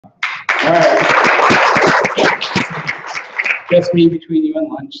All right. Just me between you and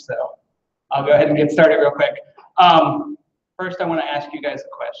lunch, so I'll go ahead and get started real quick. First, I want to ask you guys a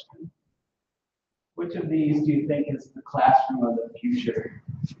question. Which of these do you think is the classroom of the future?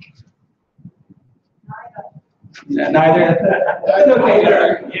 Neither. That's okay.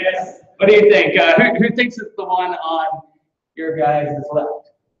 Yes. What do you think? Who thinks it's the one on your guys' left?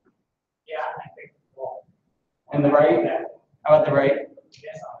 Yeah, I think so. And the right? Yeah. How about the right?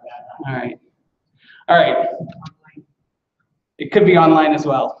 Yes. All right. All right. It could be online as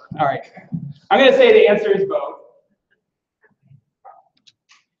well. All right. I'm going to say the answer is both.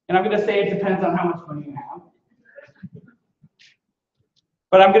 And I'm going to say it depends on how much money you have.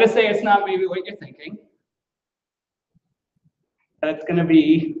 But I'm going to say it's not maybe what you're thinking. That it's going to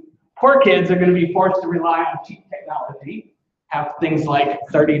be, poor kids are going to be forced to rely on cheap technology, have things like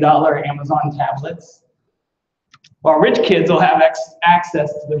 $30 Amazon tablets, while rich kids will have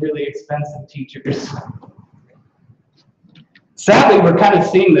access to the really expensive teachers. Sadly, we're kind of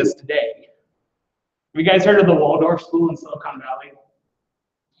seeing this today. Have you guys heard of the Waldorf School in Silicon Valley?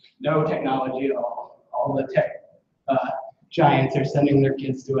 No technology at all. All the tech giants are sending their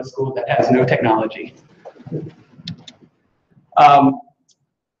kids to a school that has no technology. I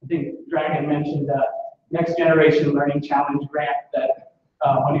think Dragon mentioned the Next Generation Learning Challenge grant that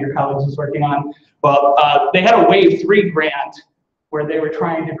one of your colleagues was working on. Well, they had a Wave 3 grant where they were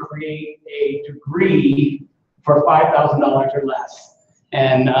trying to create a degree for $5,000 or less.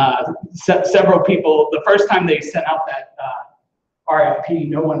 And several people, the first time they sent out that RFP,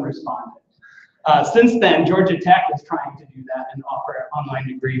 no one responded. Since then, Georgia Tech is trying to do that and offer an online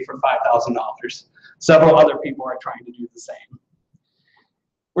degree for $5,000. Several other people are trying to do the same.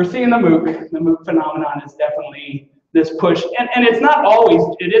 We're seeing the MOOC. The MOOC phenomenon is definitely this push. And it's not always,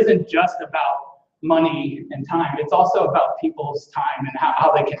 it isn't just about money and time. It's also about people's time and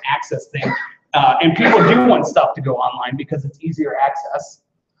how they can access things. And people do want stuff to go online because it's easier access.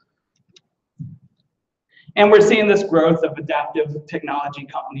 And we're seeing this growth of adaptive technology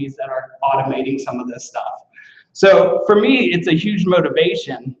companies that are automating some of this stuff. So for me, it's a huge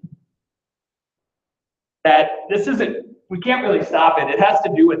motivation that this isn't, we can't really stop it. It has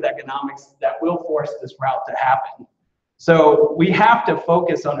to do with economics that will force this route to happen. So we have to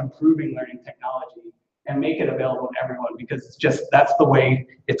focus on improving learning technology and make it available to everyone because it's just, that's the way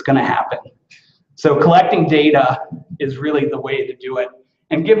it's gonna happen. So collecting data is really the way to do it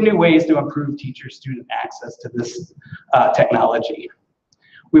and give new ways to improve teacher-student access to this technology.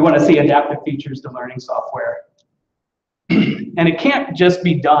 We want to see adaptive features to learning software. And it can't just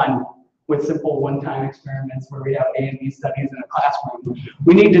be done with simple one-time experiments where we have A and B studies in a classroom.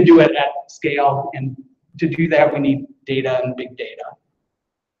 We need to do it at scale, and to do that, we need data and big data.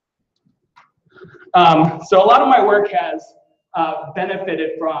 So a lot of my work has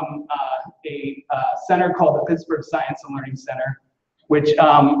benefited from a center called the Pittsburgh Science and Learning Center, which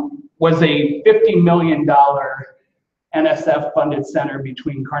was a $50 million NSF-funded center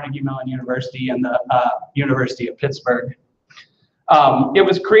between Carnegie Mellon University and the University of Pittsburgh. It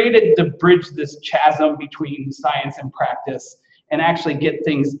was created to bridge this chasm between science and practice and actually get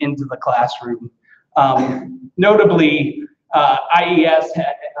things into the classroom. Notably, IES,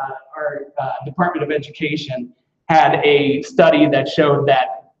 our Department of Education, had a study that showed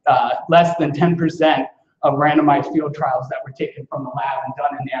that less than 10% of randomized field trials that were taken from the lab and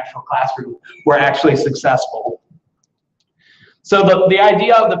done in the actual classroom were actually successful. So the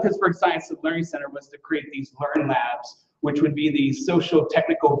idea of the Pittsburgh Science and Learning Center was to create these Learn Labs, which would be these social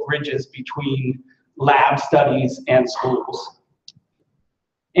technical bridges between lab studies and schools.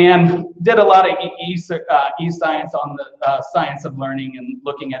 And did a lot of e-science on the science of learning and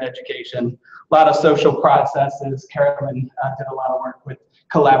looking at education. A lot of social processes. Carolyn did a lot of work with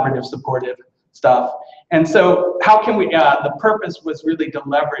collaborative, supportive stuff. And so how can we, the purpose was really to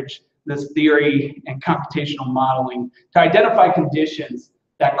leverage this theory and computational modeling to identify conditions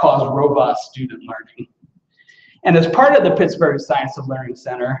that cause robust student learning. And as part of the Pittsburgh Science of Learning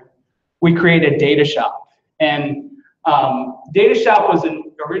Center, we created Data Shop. And Data Shop was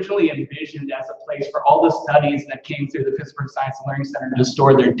originally envisioned as a place for all the studies that came through the Pittsburgh Science and Learning Center to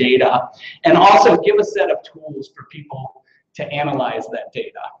store their data, and also give a set of tools for people to analyze that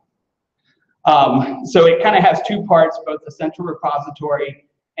data. So it kind of has two parts, both a central repository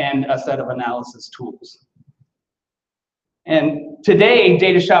and a set of analysis tools. And today,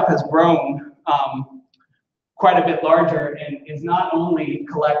 Data Shop has grown quite a bit larger and is not only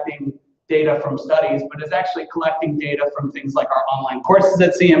collecting data from studies, but is actually collecting data from things like our online courses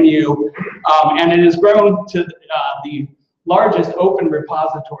at CMU, and it has grown to the largest open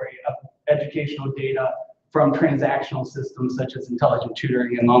repository of educational data from transactional systems such as intelligent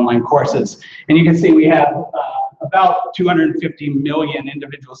tutoring and online courses. And you can see we have about 250 million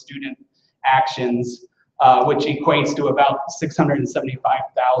individual student actions, which equates to about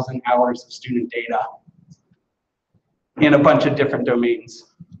 675,000 hours of student data in a bunch of different domains.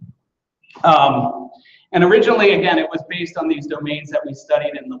 And originally, again, it was based on these domains that we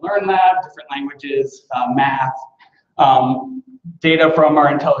studied in the Learn Lab, different languages, math, data from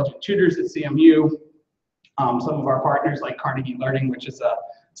our intelligent tutors at CMU, some of our partners like Carnegie Learning, which is a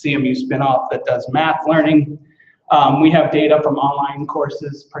CMU spinoff that does math learning. We have data from online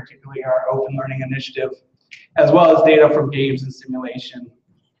courses, particularly our Open Learning Initiative, as well as data from games and simulation.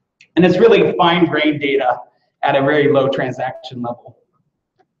 And it's really fine-grained data at a very low transaction level.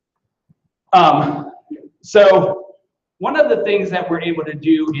 So one of the things that we're able to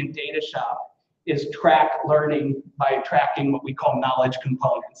do in DataShop is track learning by tracking what we call knowledge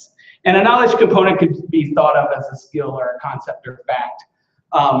components. And a knowledge component could be thought of as a skill or a concept or fact.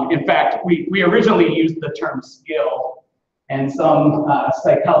 In fact, we originally used the term skill, and some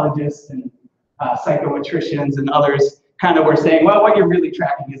psychologists and psychometricians and others kind of were saying, well, what you're really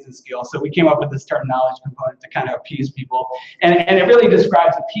tracking is a skill. So we came up with this term knowledge component to kind of appease people. And it really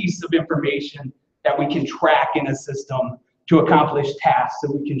describes a piece of information that we can track in a system to accomplish tasks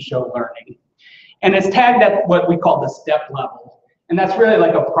so we can show learning. And it's tagged at what we call the step level. And that's really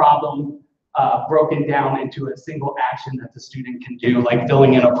like a problem broken down into a single action that the student can do, like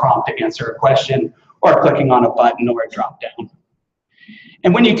filling in a prompt to answer a question, or clicking on a button or a drop down.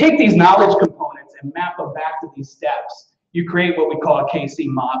 And when you take these knowledge components and map them back to these steps, you create what we call a KC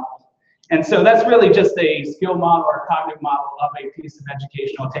model. And so that's really just a skill model or cognitive model of a piece of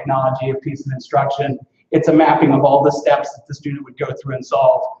educational technology, a piece of instruction. It's a mapping of all the steps that the student would go through and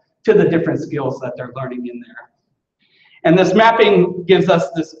solve to the different skills that they're learning in there. And this mapping gives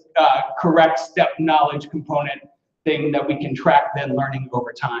us this correct step knowledge component thing that we can track then learning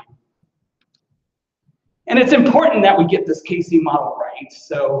over time. And it's important that we get this KC model right.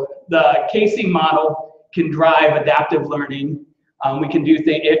 So the KC model can drive adaptive learning. We can do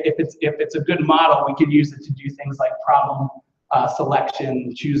things, if it's a good model, we can use it to do things like problem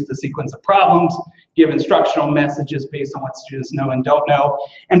selection, choose the sequence of problems, give instructional messages based on what students know and don't know.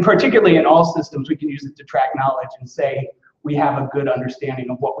 And particularly in all systems, we can use it to track knowledge and say, we have a good understanding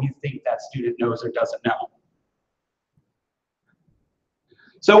of what we think that student knows or doesn't know.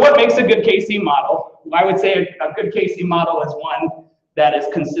 So what makes a good KC model? I would say a good KC model is one that is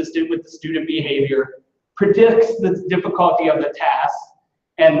consistent with the student behavior, predicts the difficulty of the task,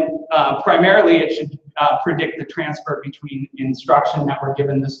 and primarily it should predict the transfer between instruction that we're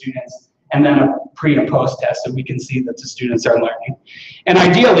giving the students and then a pre and post test so we can see that the students are learning. And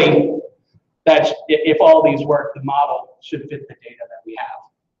ideally, that if all these work, the model should fit the data that we have.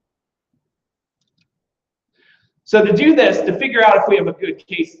 So to do this, to figure out if we have a good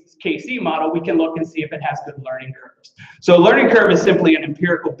KC model, we can look and see if it has good learning curves. So a learning curve is simply an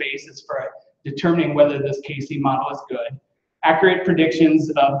empirical basis for determining whether this KC model is good. Accurate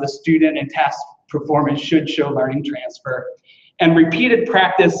predictions of the student and task performance should show learning transfer. And repeated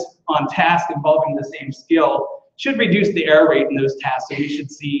practice on tasks involving the same skill should reduce the error rate in those tasks, so we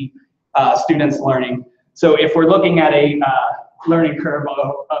should see students learning. So if we're looking at a learning curve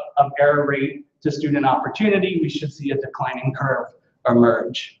of error rate to student opportunity, we should see a declining curve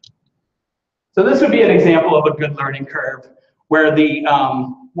emerge. So this would be an example of a good learning curve where the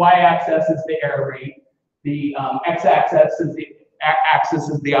y-axis is the error rate, the x-axis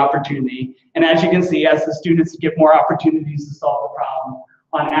is the opportunity, and as you can see, as the students get more opportunities to solve the problem,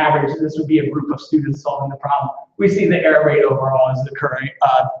 on average, this would be a group of students solving the problem. We see the error rate overall is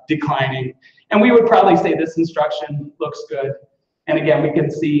declining, and we would probably say this instruction looks good. And again, we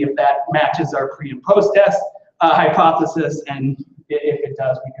can see if that matches our pre and post test hypothesis, and if it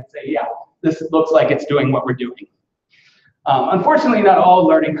does, we could say, yeah, this looks like it's doing what we're doing. Unfortunately, not all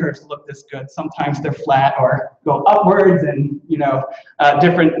learning curves look this good. Sometimes they're flat or go upwards, and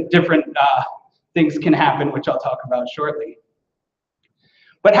different things can happen, which I'll talk about shortly.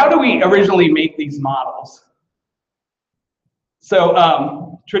 But how do we originally make these models?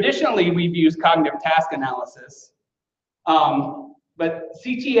 So traditionally, we've used cognitive task analysis. But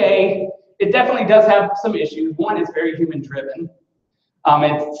CTA, it definitely does have some issues. One, it's very human-driven.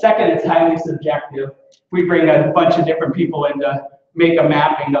 And second, it's highly subjective. We bring a bunch of different people in to make a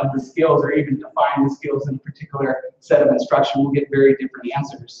mapping of the skills or even define the skills in a particular set of instruction, we'll get very different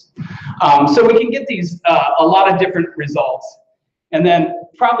answers. So we can get these, a lot of different results. And then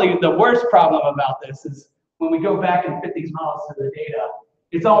probably the worst problem about this is when we go back and fit these models to the data,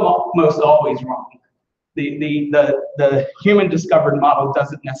 it's almost always wrong. The human discovered model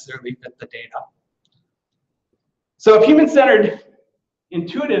doesn't necessarily fit the data. So if human-centered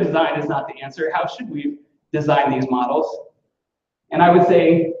intuitive design is not the answer, how should we design these models? And I would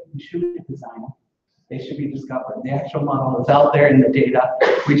say we shouldn't design them. They should be discovered. The actual model is out there in the data.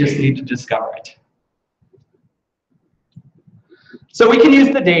 We just need to discover it. So we can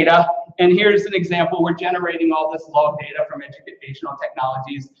use the data, and here's an example. We're generating all this log data from educational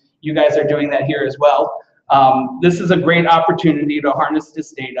technologies. You guys are doing that here as well. This is a great opportunity to harness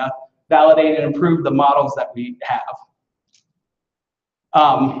this data, validate and improve the models that we have.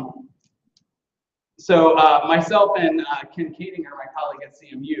 Myself and Ken Katinger, my colleague at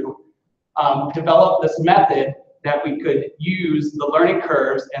CMU, developed this method that we could use the learning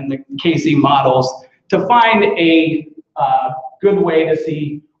curves and the KC models to find a good way to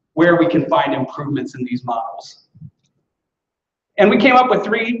see where we can find improvements in these models. And we came up with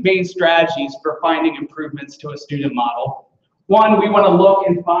three main strategies for finding improvements to a student model. One, we want to look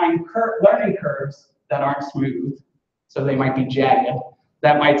and find learning curves that aren't smooth, so they might be jagged.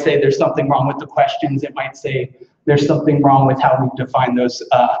 That might say there's something wrong with the questions. It might say there's something wrong with how we define those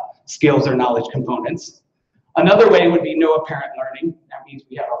skills or knowledge components. Another way would be no apparent learning. That means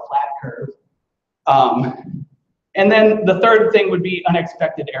we have a flat curve. And then the third thing would be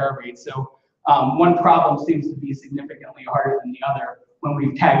unexpected error rates. So one problem seems to be significantly harder than the other when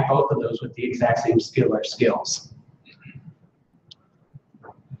we've tagged both of those with the exact same skill or skills.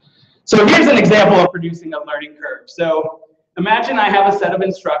 So here's an example of producing a learning curve. So imagine I have a set of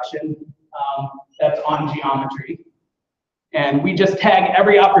instruction that's on geometry, and we just tag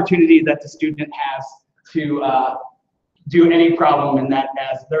every opportunity that the student has to do any problem in that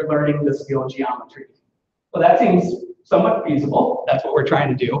as they're learning the skill geometry. Well, that seems somewhat feasible. That's what we're trying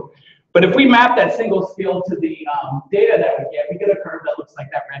to do. But if we map that single skill to the data that we get a curve that looks like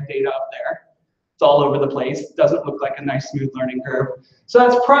that red data up there. It's all over the place. Doesn't look like a nice smooth learning curve. So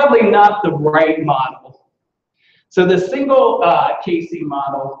that's probably not the right model. So the single KC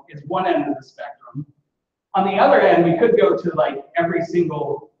model is one end of the spectrum. On the other end, we could go to like every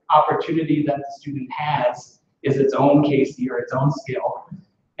single opportunity that the student has is its own KC or its own skill.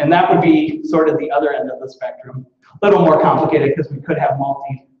 And that would be sort of the other end of the spectrum. A little more complicated because we could have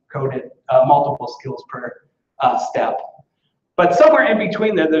multi-coded, multiple skills per step. But somewhere in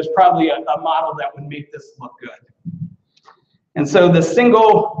between there, there's probably a model that would make this look good. And so the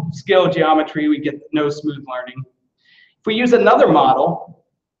single skill geometry, we get no smooth learning. If we use another model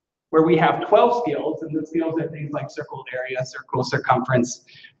where we have 12 skills, and the skills are things like circle area, circle circumference,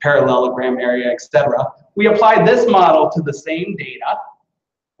 parallelogram area, etc. We apply this model to the same data,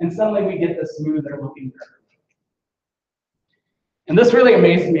 and suddenly we get this smoother looking curve. And this really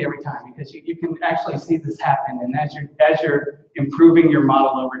amazes me every time because you can actually see this happen. And as you're improving your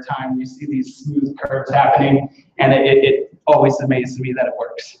model over time, you see these smooth curves happening, and it always amazes me that it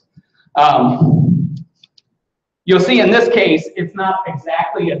works. You'll see in this case, it's not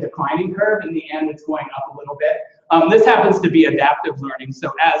exactly a declining curve. In the end, it's going up a little bit. This happens to be adaptive learning.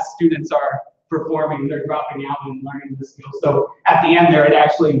 So as students are performing, they're dropping out and learning the skills. So at the end there, it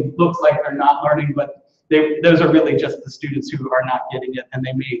actually looks like they're not learning, but those are really just the students who are not getting it, and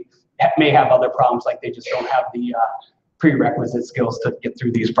they may have other problems, like they just don't have the prerequisite skills to get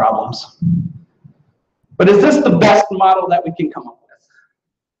through these problems. But is this the best model that we can come up with?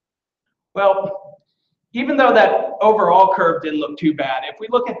 Well, even though that overall curve didn't look too bad, if we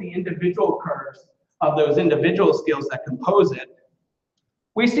look at the individual curves of those individual skills that compose it,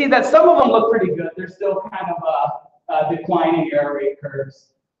 we see that some of them look pretty good. They're still kind of declining error rate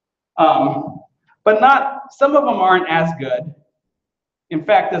curves. But some of them aren't as good. In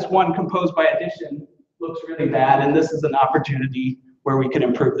fact, this one composed by addition looks really bad, and this is an opportunity where we can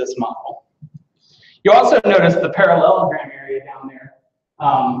improve this model. You also notice the parallelogram area down there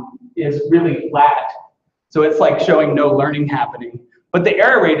is really flat. So it's like showing no learning happening. But the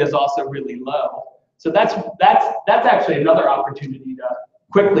error rate is also really low. So that's actually another opportunity to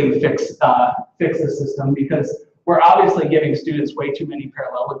quickly fix the system, because we're obviously giving students way too many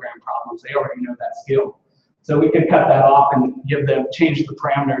parallelogram problems. They already know that skill. So we could cut that off and change the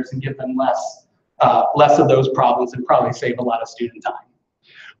parameters and give them less of those problems and probably save a lot of student time.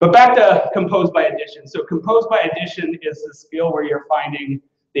 But back to composed by addition. So composed by addition is the skill where you're finding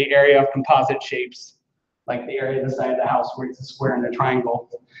the area of composite shapes, like the area of the side of the house where it's a square and a triangle.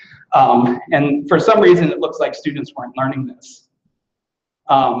 And for some reason, it looks like students weren't learning this.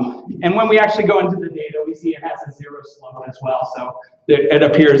 And when we actually go into the data, we see it has a zero slope as well. So it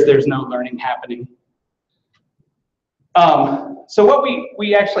appears there's no learning happening. So what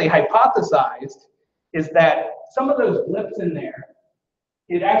we actually hypothesized is that some of those blips in there,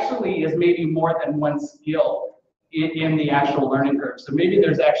 it actually is maybe more than one skill in the actual learning curve. So maybe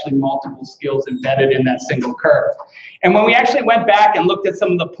there's actually multiple skills embedded in that single curve. And when we actually went back and looked at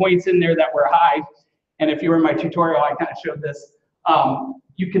some of the points in there that were high, and if you were in my tutorial, I kind of showed this,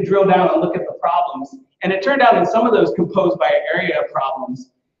 you could drill down and look at the problems. And it turned out in some of those composed by area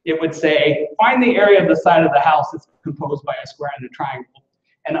problems, it would say, find the area of the side of the house that's composed by a square and a triangle.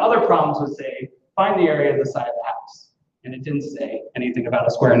 And other problems would say, find the area of the side of the house. And it didn't say anything about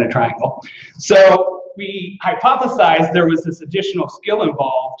a square and a triangle. So we hypothesized there was this additional skill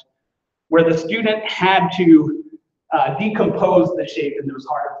involved where the student had to decompose the shape in those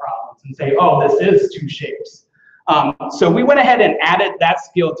harder problems and say, oh, this is two shapes. So we went ahead and added that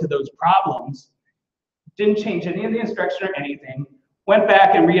skill to those problems, didn't change any of the instruction or anything, went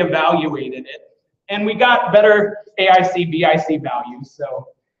back and reevaluated it, and we got better AIC, BIC values. So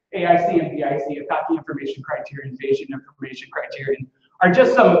AIC and BIC, Akaki information criterion, Bayesian information criterion, are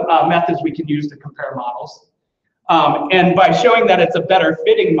just some methods we can use to compare models. And by showing that it's a better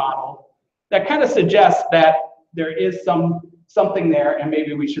fitting model, that kind of suggests that there is something there and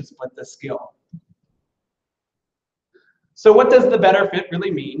maybe we should split the skill. So what does the better fit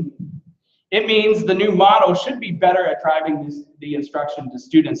really mean? It means the new model should be better at driving the instruction to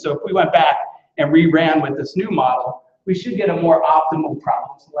students. So if we went back and reran with this new model, we should get a more optimal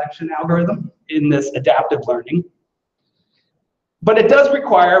problem selection algorithm in this adaptive learning. But it does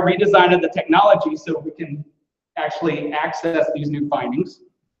require a redesign of the technology so we can actually access these new findings.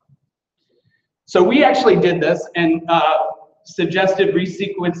 So we actually did this and suggested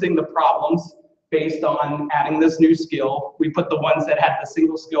resequencing the problems based on adding this new skill. We put the ones that had the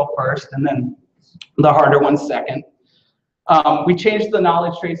single skill first and then the harder ones second. We changed the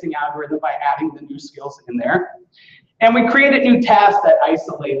knowledge tracing algorithm by adding the new skills in there. And we created new tasks that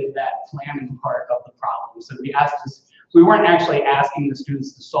isolated that planning part of the problem. So we weren't actually asking the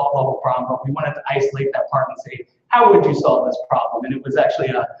students to solve the whole problem, but we wanted to isolate that part and say, how would you solve this problem? And it was actually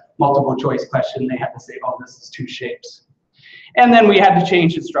a multiple choice question. They had to say, oh, this is two shapes. And then we had to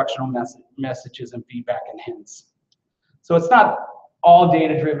change instructional messages and feedback and hints. So it's not all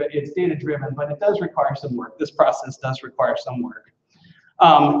data-driven, it's data-driven, but it does require some work. This process does require some work.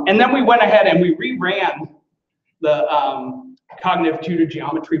 And then we went ahead and we reran the cognitive tutor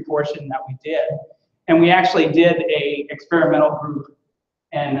geometry portion that we did. And we actually did a experimental group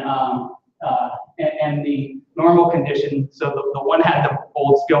and the normal condition. So the one had the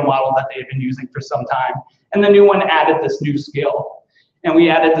old skill model that they had been using for some time. And the new one added this new skill. And we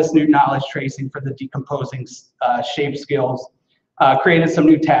added this new knowledge tracing for the decomposing shape skills, created some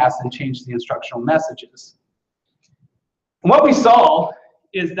new tasks and changed the instructional messages. And what we saw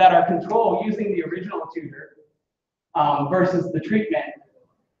is that our control using the original tutor versus the treatment,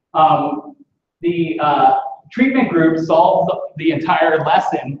 treatment group solved the entire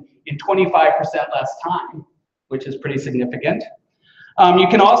lesson in 25% less time, which is pretty significant. You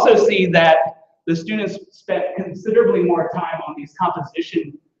can also see that the students spent considerably more time on these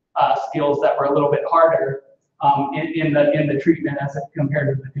composition skills that were a little bit harder in the treatment as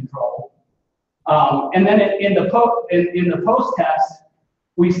compared to the control. And then in the post-test,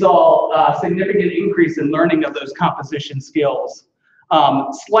 we saw a significant increase in learning of those composition skills.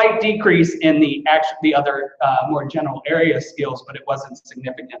 Slight decrease in the other more general area skills, but it wasn't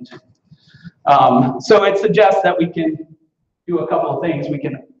significant. So it suggests that we can do a couple of things. We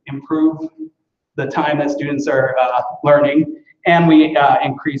can improve the time that students are learning, and we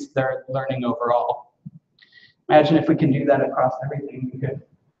increase their learning overall. Imagine if we can do that across everything. We could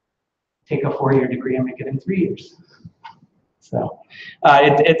take a 4-year degree and make it in 3 years. So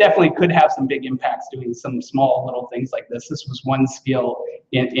it definitely could have some big impacts doing some small little things like this. This was one skill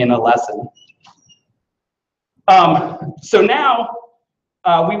in a lesson. So now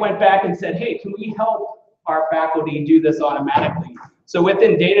we went back and said, hey, can we help our faculty do this automatically? So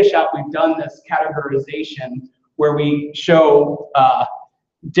within DataShop, we've done this categorization where we show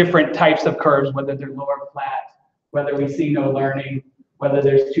different types of curves, whether they're low or flat, whether we see no learning, whether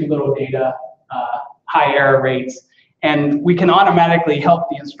there's too little data, high error rates. And we can automatically help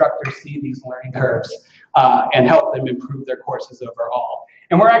the instructors see these learning curves and help them improve their courses overall.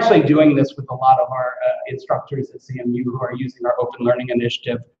 And we're actually doing this with a lot of our instructors at CMU who are using our Open Learning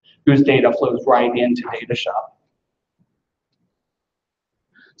Initiative, whose data flows right into DataShop.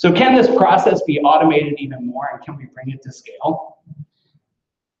 So can this process be automated even more, and can we bring it to scale?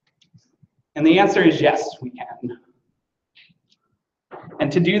 And the answer is yes, we can.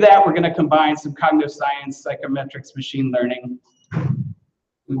 And to do that, we're going to combine some cognitive science, psychometrics, machine learning.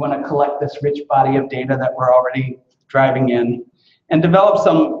 We want to collect this rich body of data that we're already driving in and develop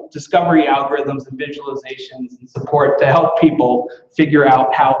some discovery algorithms and visualizations and support to help people figure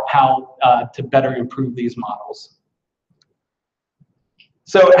out how to better improve these models.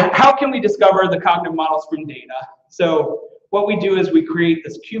 So how can we discover the cognitive models from data? So what we do is we create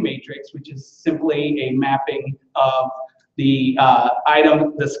this Q matrix, which is simply a mapping of the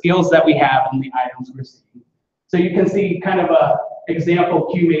the skills that we have and the items we're seeing. So you can see kind of a example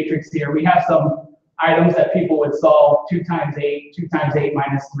Q matrix here. We have some items that people would solve 2 times 8, 2 times 8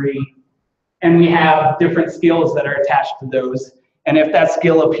 minus 3. And we have different skills that are attached to those. And if that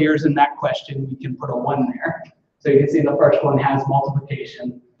skill appears in that question, we can put a 1 there. So you can see the first one has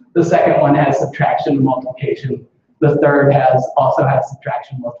multiplication. The second one has subtraction and multiplication. The third also has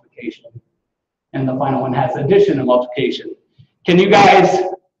subtraction and multiplication. And the final one has addition and multiplication. Can you guys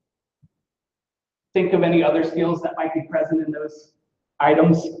think of any other skills that might be present in those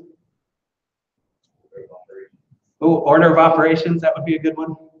items? Oh, order of operations, that would be a good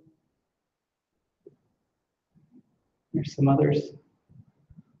one. There's some others.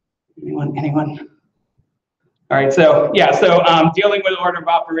 Anyone? All right, so yeah, so dealing with order of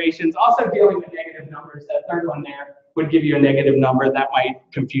operations, also dealing with negative numbers. That third one there would give you a negative number. That might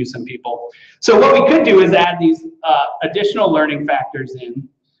confuse some people. So what we could do is add these additional learning factors in.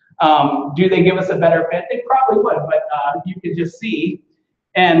 Do they give us a better fit? They probably would, but you can just see.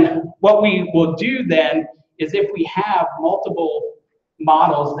 And what we will do then is if we have multiple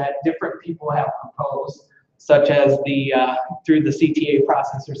models that different people have proposed, such as through the CTA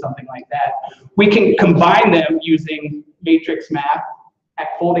process or something like that, we can combine them using matrix math,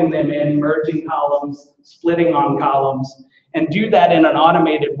 folding them in, merging columns, splitting on columns, and do that in an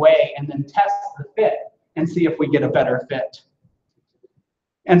automated way, and then test the fit and see if we get a better fit.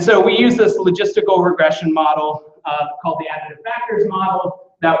 And so we use this logistical regression model called the additive factors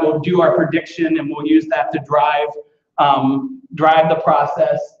model that will do our prediction, and we'll use that to drive the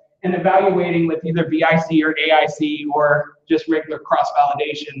process, and evaluating with either BIC or AIC or just regular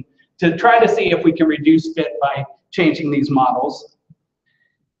cross-validation to try to see if we can reduce fit by changing these models.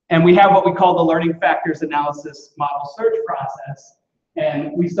 And we have what we call the learning factors analysis model search process.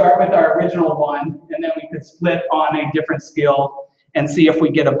 And we start with our original one, and then we could split on a different skill and see if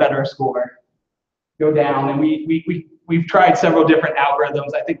we get a better score. Go down, and we've tried several different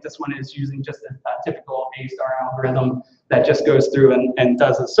algorithms. I think this one is using just a typical A-star algorithm that just goes through and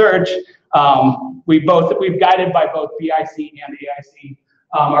does a search. We've guided by both BIC and AIC.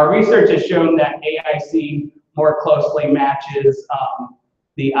 Our research has shown that AIC more closely matches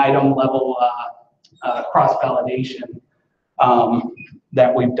the item level cross-validation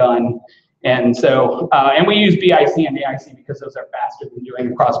that we've done. And so, and we use BIC and AIC because those are faster than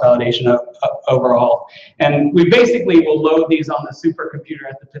doing cross-validation overall. And we basically will load these on the supercomputer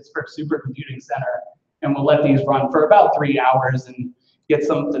at the Pittsburgh Supercomputing Center, and we'll let these run for about 3 hours and get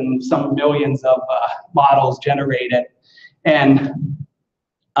some millions of models generated. And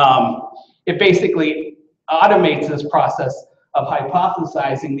it basically automates this process of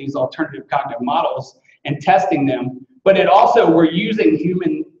hypothesizing these alternative cognitive models and testing them. But it also, we're using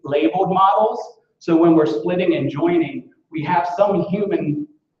human labeled models. So when we're splitting and joining, we have some human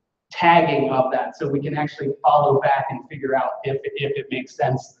tagging of that, so we can actually follow back and figure out if it makes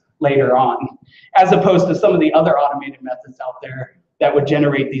sense later on, as opposed to some of the other automated methods out there that would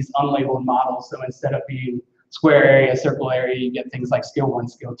generate these unlabeled models. So instead of being square area, circle area, you get things like skill 1,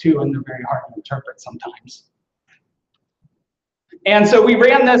 skill 2, and they're very hard to interpret sometimes. And so we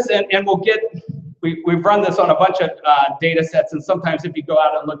ran this, and we've run this on a bunch of data sets, and sometimes if you go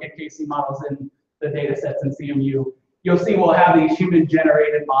out and look at KC models in the data sets in CMU, you'll see we'll have these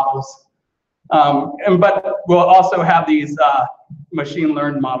human-generated models, but we'll also have these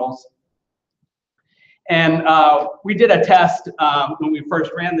machine-learned models. And we did a test when we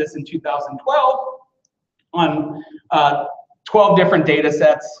first ran this in 2012 on 12 different data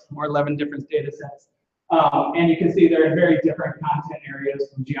sets, or 11 different data sets. And you can see they're in very different content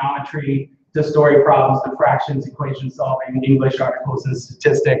areas, from geometry to story problems to fractions, equation solving, English articles, and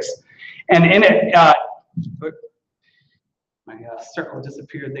statistics. And in it, my circle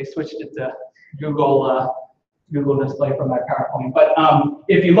disappeared. They switched it to Google Display from my PowerPoint. But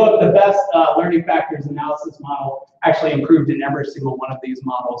if you look, the best learning factors analysis model actually improved in every single one of these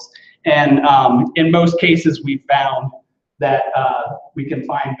models. And in most cases, we found that we can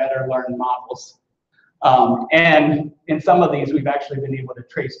find better learned models. And in some of these, we've actually been able to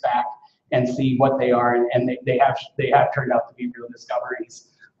trace back and see what they are, and they have turned out to be real discoveries.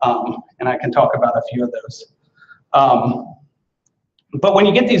 And I can talk about a few of those. But when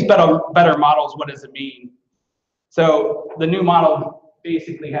you get these better models, what does it mean? So the new model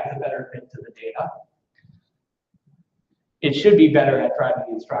basically has a better fit to the data. It should be better at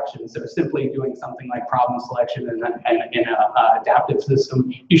driving instruction. So simply doing something like problem selection in an adaptive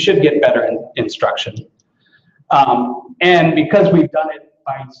system, you should get better in instruction. And because we've done it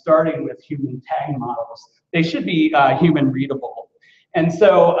by starting with human tag models, they should be human readable. And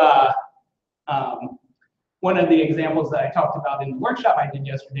so one of the examples that I talked about in the workshop I did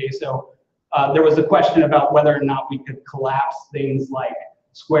yesterday, so there was a question about whether or not we could collapse things like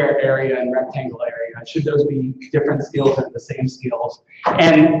square area and rectangle area. Should those be different skills or the same skills?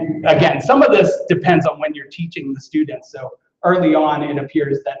 And again, some of this depends on when you're teaching the students. So early on, it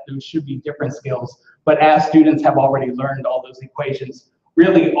appears that those should be different skills. But as students have already learned all those equations,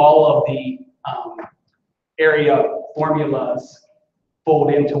 really all of the area formulas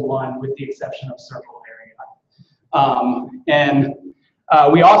fold into one with the exception of circle area.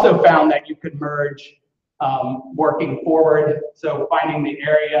 We also found that you could merge working forward, so finding the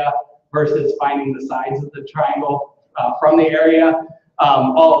area versus finding the sides of the triangle from the area.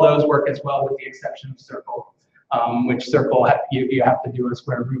 All of those work as well with the exception of circle, which circle you have to do a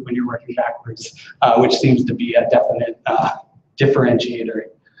square root when you're working backwards, which seems to be a definite differentiator.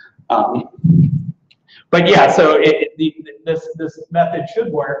 But yeah, so this method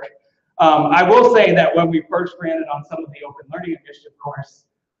should work. I will say that when we first ran it on some of the Open Learning Initiative course,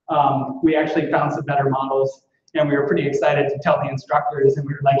 we actually found some better models, and we were pretty excited to tell the instructors, and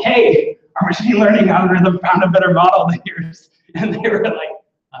we were like, hey, our machine learning algorithm found a better model than yours. And they were like,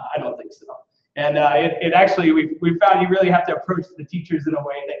 I don't think so. And it actually, we found you really have to approach the teachers in a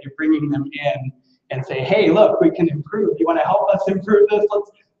way that you're bringing them in and say, hey, look, we can improve. You want to help us improve this?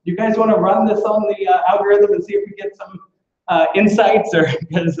 You guys want to run this on the algorithm and see if we get some insights? Or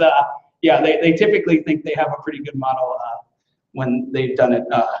because, yeah, they typically think they have a pretty good model when they've done it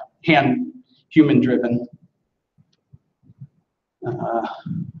human driven.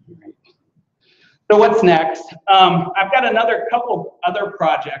 So what's next? I've got another couple other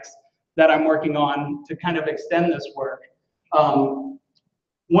projects that I'm working on to kind of extend this work.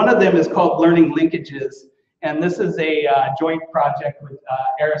 One of them is called Learning Linkages, and this is a joint project with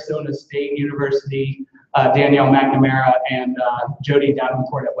Arizona State University, Danielle McNamara, and Jody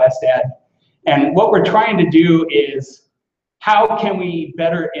Davenport at WESST. And what we're trying to do is, how can we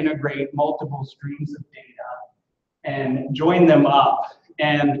better integrate multiple streams of data and join them up?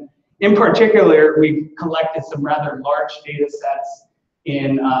 And in particular, we've collected some rather large data sets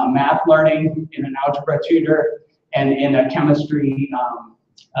in math learning, in an algebra tutor, and in a chemistry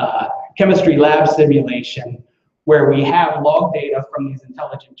lab simulation, where we have log data from these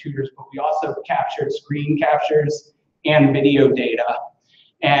intelligent tutors, but we also captured screen captures and video data.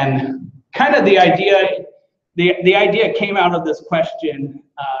 And kind of the idea came out of this question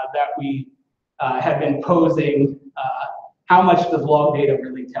that we have been posing: how much does log data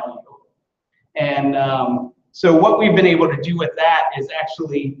really tell you? And so what we've been able to do with that is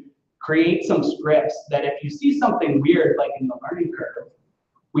actually create some scripts that if you see something weird, like in the learning curve,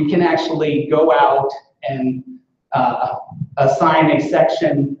 we can actually go out and assign a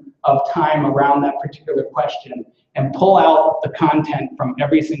section of time around that particular question and pull out the content from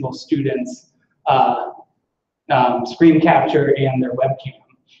every single student's screen capture and their webcam.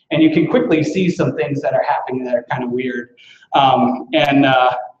 And you can quickly see some things that are happening that are kind of weird.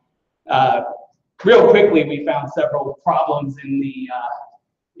 Real quickly, we found several problems in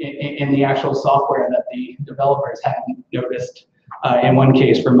the actual software that the developers hadn't noticed in one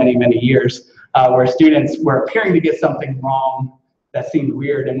case for many, many years, where students were appearing to get something wrong that seemed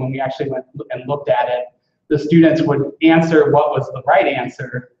weird. And when we actually went and looked at it, the students would answer what was the right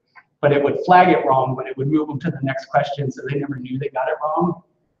answer, but it would flag it wrong, but it would move them to the next question, so they never knew they got it wrong.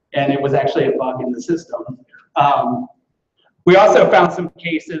 And it was actually a bug in the system. We also found some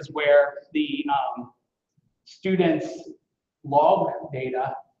cases where the students' log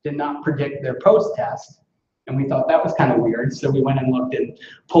data did not predict their post-test, and we thought that was kind of weird. So we went and looked and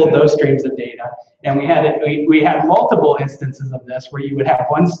pulled those streams of data, and we had multiple instances of this where you would have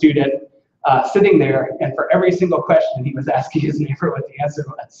one student sitting there, and for every single question, he was asking his neighbor what the answer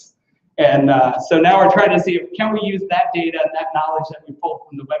was. And so now we're trying to see if can we use that data and that knowledge that we pulled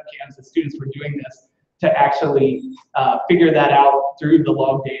from the webcams that students were doing this to actually figure that out through the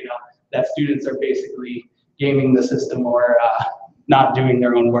log data that students are basically gaming the system or not doing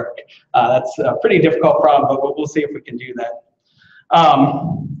their own work. That's a pretty difficult problem, but we'll see if we can do that.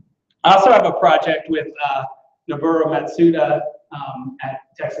 I also have a project with Noboru Matsuda at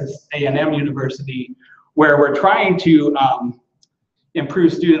Texas A&M University, where we're trying to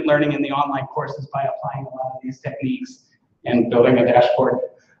improve student learning in the online courses by applying a lot of these techniques and building a dashboard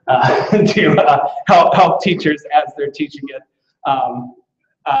to help teachers as they're teaching it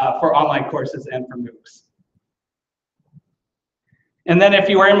for online courses and for MOOCs. And then if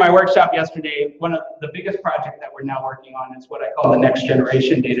you were in my workshop yesterday, one of the biggest project that we're now working on is what I call the next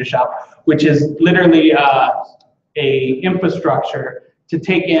generation data shop, which is literally a infrastructure to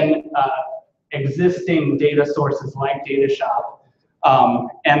take in existing data sources like DataShop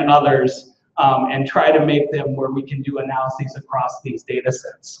and others and try to make them where we can do analyses across these data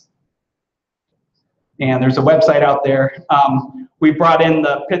sets. And there's a website out there. We brought in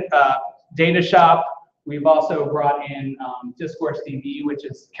the DataShop. We've also brought in Discourse DB, which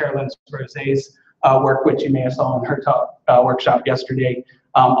is Carolyn Rose's work, which you may have saw in her talk, workshop yesterday.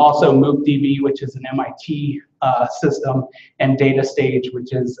 Also MOOCDB, which is an MIT system, and DataStage,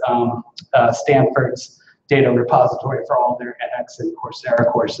 which is Stanford's data repository for all their edX and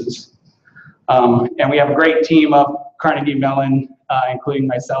Coursera courses. And we have a great team of Carnegie Mellon, including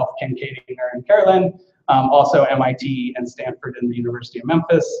myself, Ken Kadinger, and Carolyn, also MIT and Stanford and the University of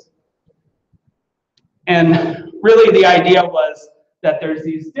Memphis. And really the idea was that there's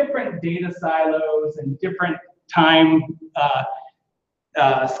these different data silos and different time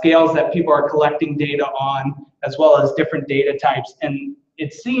scales that people are collecting data on, as well as different data types. And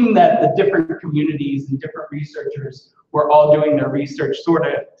it seemed that the different communities and different researchers were all doing their research sort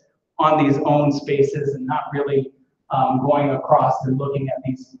of on these own spaces and not really going across and looking at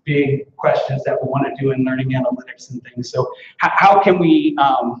these big questions that we want to do in learning analytics and things. So how can we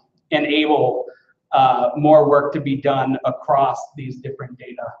enable more work to be done across these different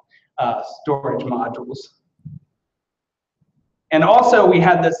data storage modules? And also we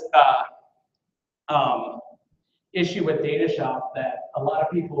had this issue with DataShop that a lot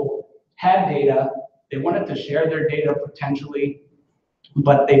of people had data, they wanted to share their data potentially,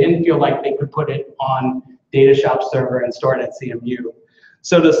 but they didn't feel like they could put it on DataShop server and store it at CMU.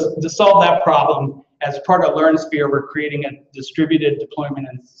 So to solve that problem, as part of LearnSphere, we're creating a distributed deployment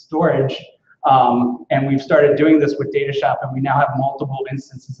and storage. And we've started doing this with DataShop, and we now have multiple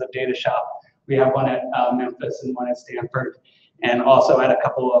instances of DataShop. We have one at Memphis and one at Stanford, and also at a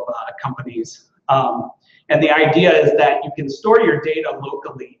couple of companies. And the idea is that you can store your data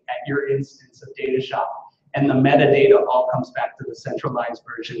locally at your instance of DataShop, and the metadata all comes back to the centralized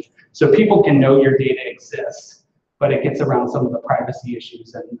version. So people can know your data exists, but it gets around some of the privacy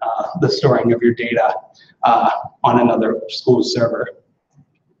issues and the storing of your data on another school server.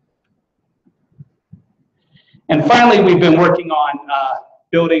 And finally, we've been working on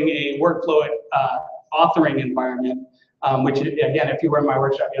building a workflow authoring environment, which again, if you were in my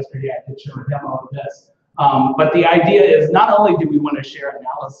workshop yesterday, I did show a demo of this. But the idea is not only do we want to share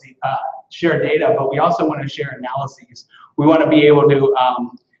analysis, share data, but we also want to share analyses. We want to be able to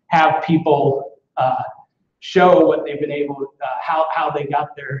have people show what they've been able, how they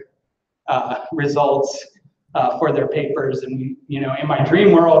got their results for their papers. And we, you know, in my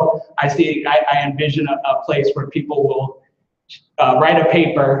dream world, I envision a place where people will write a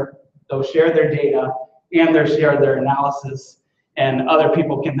paper, they'll share their data, and they'll share their analysis, and other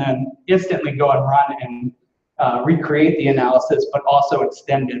people can then instantly go and run and recreate the analysis, but also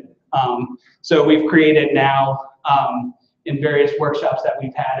extend it. So we've created now, in various workshops that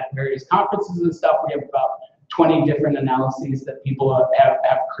we've had at various conferences and stuff, we have about 20 different analyses that people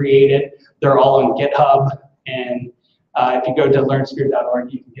have created. They're all on GitHub, and if you go to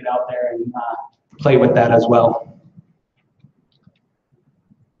learnsphere.org, you can get out there and play with that as well.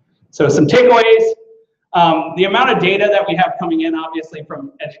 So some takeaways. The amount of data that we have coming in, obviously,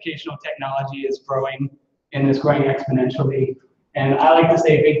 from educational technology is growing and is growing exponentially. And I like to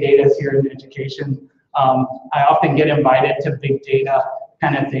say big data is here in education. I often get invited to big data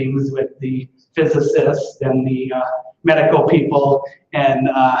kind of things with the physicists and the medical people. And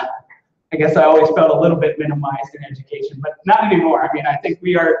I guess I always felt a little bit minimized in education, but not anymore. I mean, I think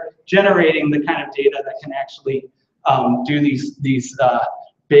we are generating the kind of data that can actually do these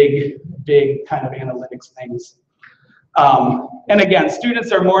big kind of analytics things. And again,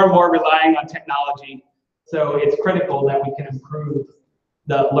 students are more and more relying on technology, so it's critical that we can improve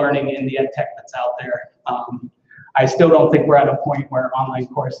the learning in the EdTech that's out there. I still don't think we're at a point where online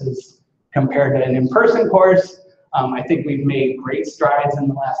courses compared to an in-person course. I think we've made great strides in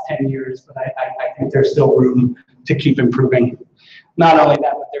the last 10 years, but I think there's still room to keep improving. Not only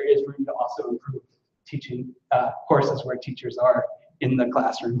that, but there is room to also improve teaching courses where teachers are in the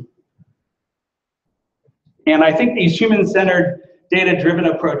classroom. And I think these human-centered, data-driven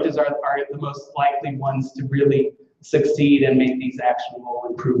approaches are the most likely ones to really succeed and make these actionable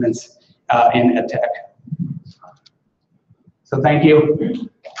improvements in EdTech. So thank you.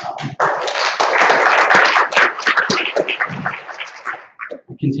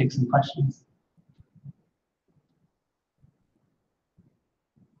 We can take some questions.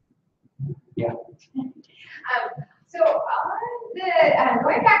 Yeah. So on the,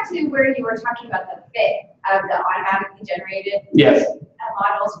 going back to where you were talking about the fit of the automatically generated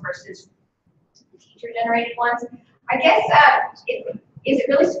models versus teacher-generated ones, I guess is it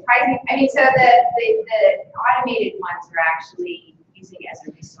really surprising? I mean, so the automated ones are actually using as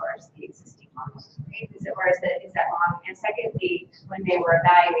a resource the existing models, right? Is that wrong? And secondly, when they were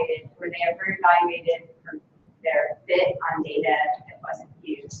evaluated, were they ever evaluated for their fit on data that wasn't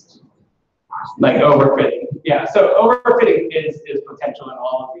used? Like overfitting, yeah. So overfitting is potential in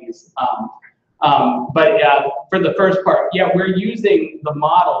all of these. But for the first part, yeah, we're using the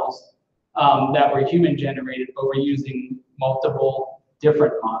models that were human generated, but we're using multiple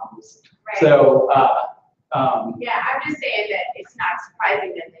different models. Right. So yeah, I'm just saying that it's not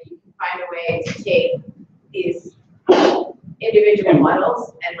surprising then that you can find a way to take these individual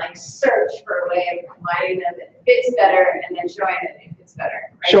models and like search for a way of combining them that fits better and then showing that it fits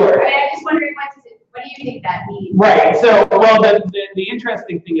better. Right? Sure. I mean, I'm just wondering what do you think that means? Right. So, well, the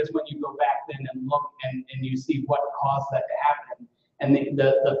interesting thing is when you go back then and look and you see what caused that to happen, and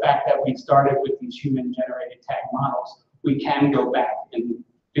the fact that we started with these human-generated tag models, we can go back and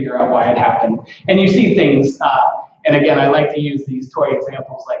figure out why it happened. And you see things, and again, I like to use these toy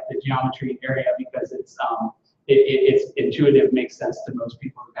examples like the geometry area because it's intuitive, makes sense to most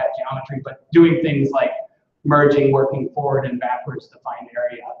people who've had geometry, but doing things like merging, working forward and backwards to find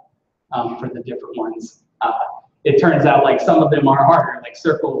area for the different ones. It turns out like some of them are harder, like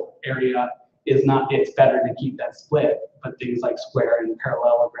circle area is not, it's better to keep that split, but things like square and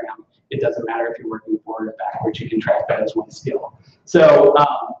parallelogram, it doesn't matter if you're working forward or backwards, you can track that as one skill. So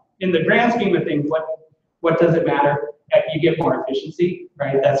in the grand scheme of things, what does it matter? You get more efficiency,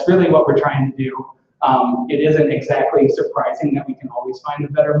 right? That's really what we're trying to do. It isn't exactly surprising that we can always find a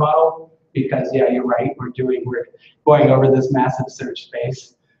better model because, yeah, you're right, we're going over this massive search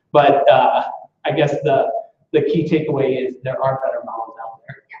space. But I guess the key takeaway is there are better models out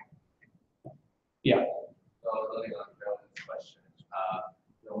there. Yeah. So building on Carolyn's question,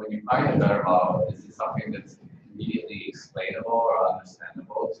 when you find a better model, is it something that's immediately explainable or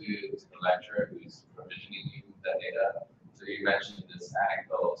understandable to the lecturer who's provisioning you that data? So you mentioned this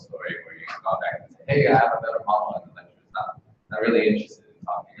anecdotal story where you go back and say, hey, I have a better model, and the lecturer's not really interested in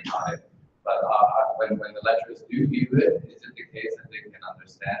talking about it. But when the lecturers do view it, is it the case that they can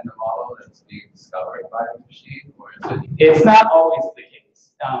understand the model that's being discovered by the machine, or is it? It's not always the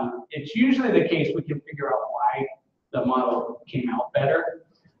case. It's usually the case we can figure out why the model came out better.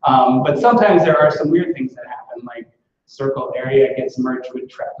 But sometimes there are some weird things that happen, like circle area gets merged with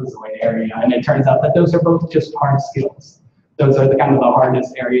trapezoid area, and it turns out that those are both just hard skills. Those are the kind of the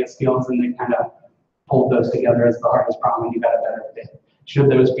hardest area skills, and they kind of pulled those together as the hardest problem, and you got a better fit. Should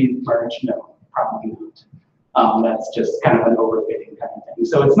those be merged? No, probably not. That's just kind of an overfitting kind of thing.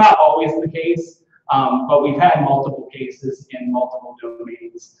 So it's not always the case, but we've had multiple cases in multiple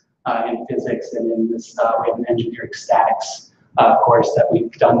domains in physics and in this, we have an engineering statics course that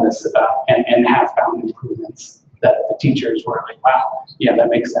we've done this and have found improvements that the teachers were like, wow, yeah, that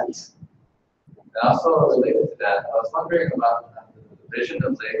makes sense. And also related to that, I was wondering about the division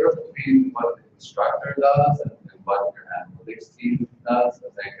of labor between what the instructor does and what your analytics team does.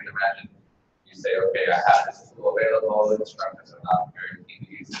 As I can imagine, you say, okay, I have this tool available, the instructors are not very keen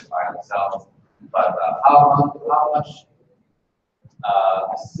to use it by themselves. But how much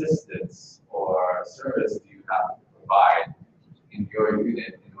assistance or service do you have to provide in your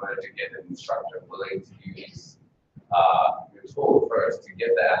unit in order to get an instructor willing to use your tool first to get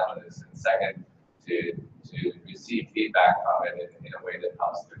the analytics, and second, to receive feedback from it in a way that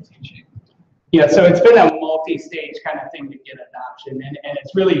helps their teaching? Yeah, so it's been a multi-stage kind of thing to get adoption, and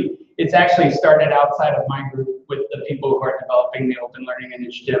it's actually started outside of my group with the people who are developing the Open Learning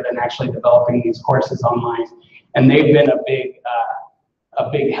Initiative and actually developing these courses online, and they've been a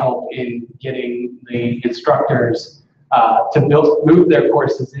big help in getting the instructors to move their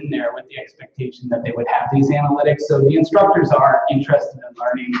courses in there with the expectation that they would have these analytics. So the instructors are interested in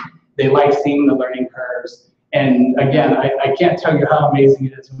learning. They like seeing the learning curves. And again, I can't tell you how amazing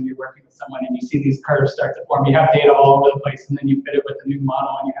it is when you're working with someone and you see these curves start to form. You have data all over the place, and then you fit it with a new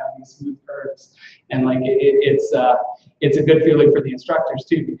model and you have these smooth curves. And like it's a good feeling for the instructors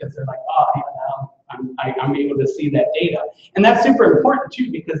too, because they're like, oh, yeah, I'm able to see that data. And that's super important too,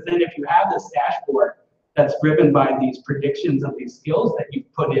 because then if you have this dashboard that's driven by these predictions of these skills that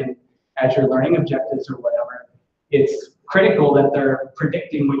you've put in as your learning objectives or whatever, it's critical that they're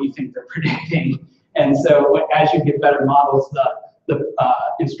predicting what you think they're predicting. And so as you get better models, the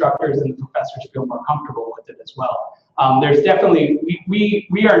instructors and the professors feel more comfortable with it as well. There's definitely,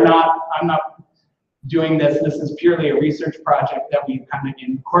 I'm not doing this. This is purely a research project that we've kind of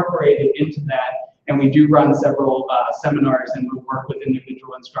incorporated into that. And we do run several seminars, and we work with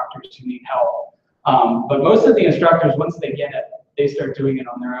individual instructors who need help. But most of the instructors, once they get it, they start doing it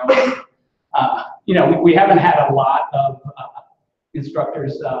on their own. We haven't had a lot of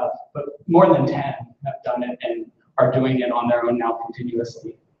instructors, but more than 10 have done it and are doing it on their own now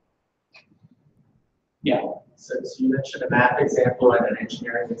continuously. Yeah. So you mentioned a math example and an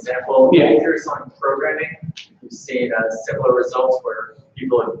engineering example. Yeah. I'm curious on programming. We've seen similar results where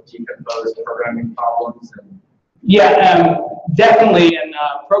people have decomposed programming problems. And Yeah, definitely. And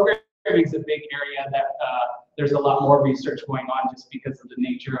programming is a big area that there's a lot more research going on just because of the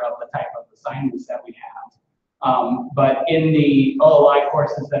nature of the type of assignments that we have. But in the OLI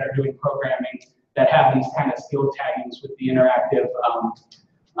courses that are doing programming that have these kind of skill taggings with the interactive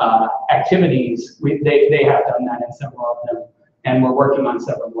activities, they have done that in several of them. And we're working on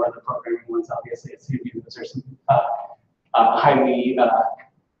several more of the programming ones, obviously, at CMU. Those are some highly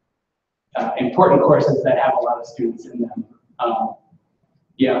important courses that have a lot of students in them.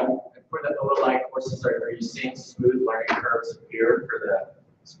 Yeah. for the OLI courses, are you seeing smooth learning curves appear for the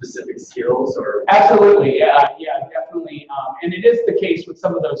specific skills or? Absolutely, yeah, definitely. And it is the case with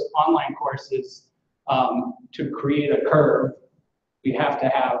some of those online courses. To create a curve, we have to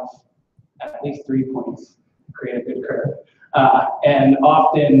have at least 3 points to create a good curve. And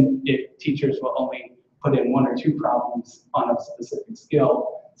often teachers will only put in 1 or 2 problems on a specific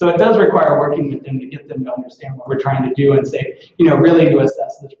skill. So it does require working with them to get them to understand what we're trying to do and say, really to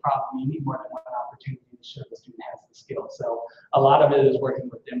assess this problem, you need more than 1 opportunity to show the student has the skill. So a lot of it is working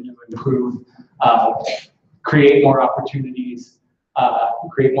with them to improve, create more opportunities,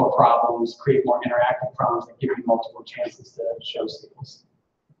 create more problems, create more interactive problems that give you multiple chances to show skills.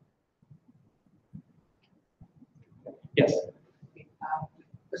 Yes?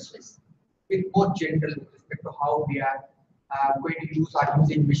 This is a bit more general with respect to how we are going to use or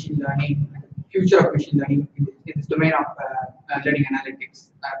using machine learning, future of machine learning in this domain of learning analytics.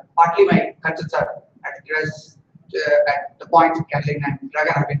 Partly my concerns are addressed at the points Kathleen and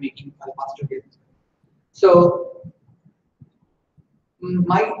Dragan have been making for the past 2 days. So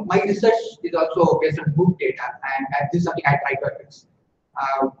my research is also based on book data, and this is something I try to address.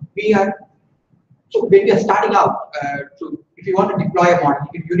 So when we are starting out, if you want to deploy a model,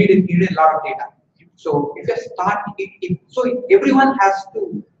 you need a lot of data. So if you start, so everyone has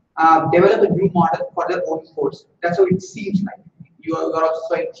to develop a new model for their own course. That's how it seems like. You are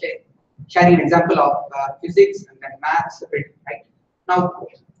also sharing an example of physics and then maths separately, right? Now,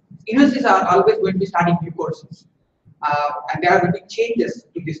 universities are always going to be starting new courses, and there are going to be changes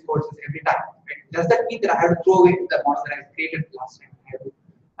to these courses every time. Right? Does that mean that I have to throw away the model that I created last time?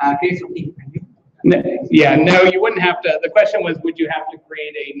 I have to create something new? Yeah, no, you wouldn't have to. The question was, would you have to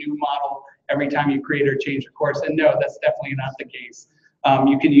create a new model every time you create or change a course? And no, that's definitely not the case.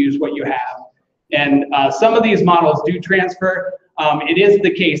 You can use what you have. And some of these models do transfer. It is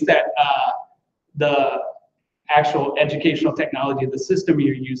the case that the actual educational technology, the system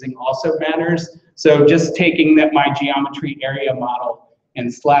you're using also matters. So just taking my geometry area model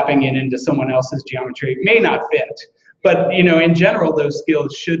and slapping it into someone else's geometry may not fit. But in general, those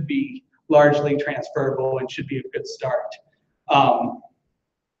skills should be largely transferable and should be a good start.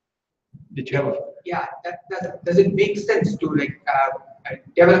 Did you have a? Yeah, does it make sense to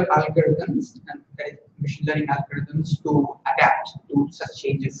develop algorithms and machine learning algorithms to adapt to such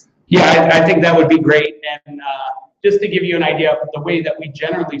changes? Yeah, I think that would be great. And just to give you an idea of the way that we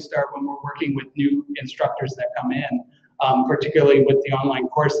generally start when we're working with new instructors that come in, particularly with the online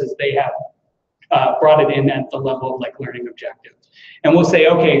courses, they have brought it in at the level of learning objectives. And we'll say,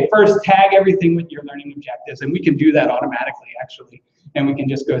 okay, first tag everything with your learning objectives. And we can do that automatically, actually. And we can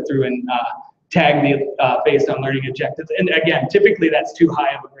just go through and tag based on learning objectives. And again, typically that's too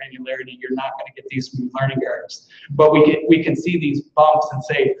high of a granularity. You're not going to get these smooth learning curves. But we can see these bumps and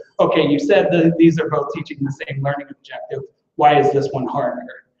say, okay, you said that these are both teaching the same learning objective. Why is this one harder?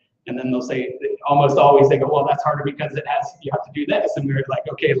 And then they'll say, almost always they go, well, that's harder because you have to do this. And we're like,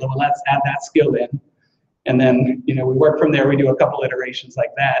 okay, well, let's add that skill in. And then, we work from there. We do a couple iterations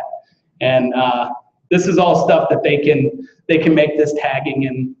like that. And this is all stuff that they can make this tagging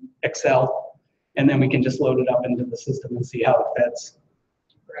in Excel, and then we can just load it up into the system and see how it fits.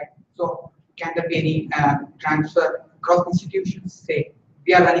 Right. So can there be any transfer across institutions? Say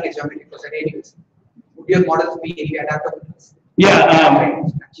we are running a geometry course at AWS. Would your models be any adaptable? Yeah.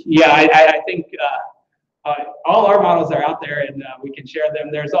 Yeah. I think all our models are out there, and we can share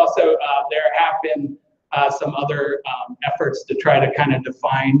them. There's also there have been some other efforts to try to kind of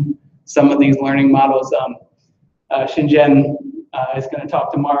define some of these learning models. Shingen is going to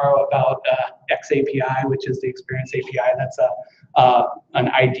talk tomorrow about XAPI, which is the Experience API. That's an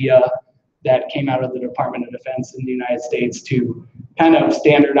idea that came out of the Department of Defense in the United States to kind of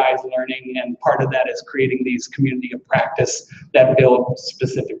standardize learning, and part of that is creating these community of practice that build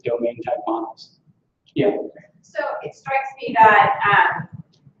specific domain type models. Yeah. So it strikes me that,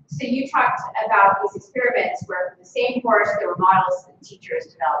 so you talked about these experiments where for the same course, there were models that teachers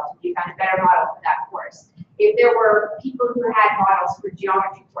developed. You found a better model for that course. If there were people who had models for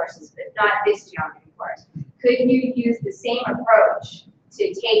geometry courses, but not this geometry course, could you use the same approach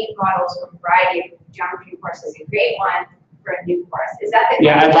to take models from a variety of geometry courses and create one for a new course? Is that the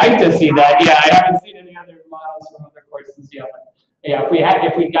Yeah, I'd like to see that. Yeah, I haven't seen any other models from other courses yet. Yeah,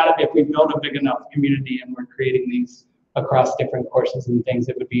 if we build a big enough community and we're creating these across different courses and things,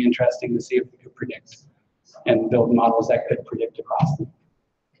 it would be interesting to see if we could predict and build models that could predict across them.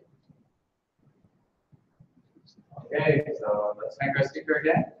 Okay, so let's thank our speaker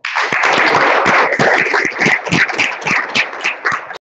again.